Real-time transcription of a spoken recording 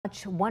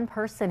watch. One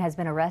person has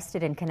been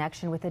arrested in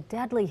connection with a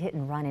deadly hit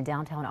and run in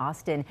downtown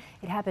Austin.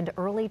 It happened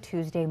early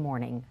Tuesday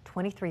morning.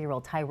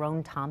 23-year-old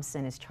Tyrone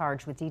Thompson is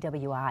charged with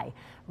DWI,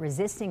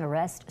 resisting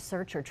arrest,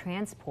 search, or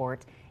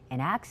transport, an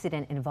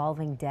accident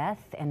involving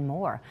death, and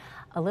more.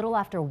 A little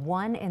after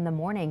 1 in the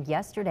morning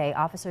yesterday,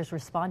 officers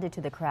responded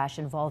to the crash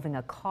involving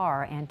a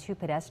car and two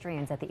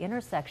pedestrians at the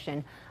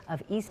intersection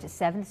of East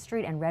 7th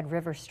Street and Red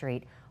River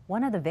Street.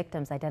 One of the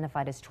victims,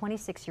 identified as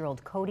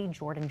 26-year-old Cody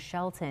Jordan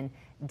Shelton,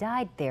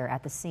 died there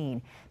at the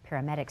scene.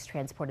 Paramedics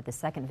transported the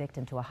second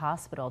victim to a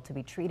hospital to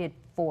be treated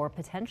for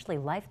potentially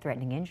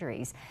life-threatening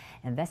injuries.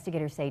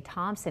 Investigators say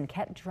Thompson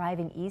kept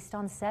driving east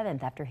on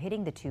 7th after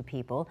hitting the two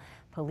people.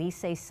 Police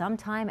say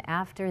sometime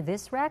after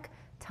this wreck,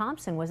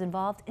 Thompson was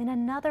involved in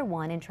another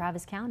one in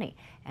Travis County,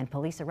 and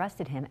police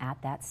arrested him at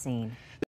that scene.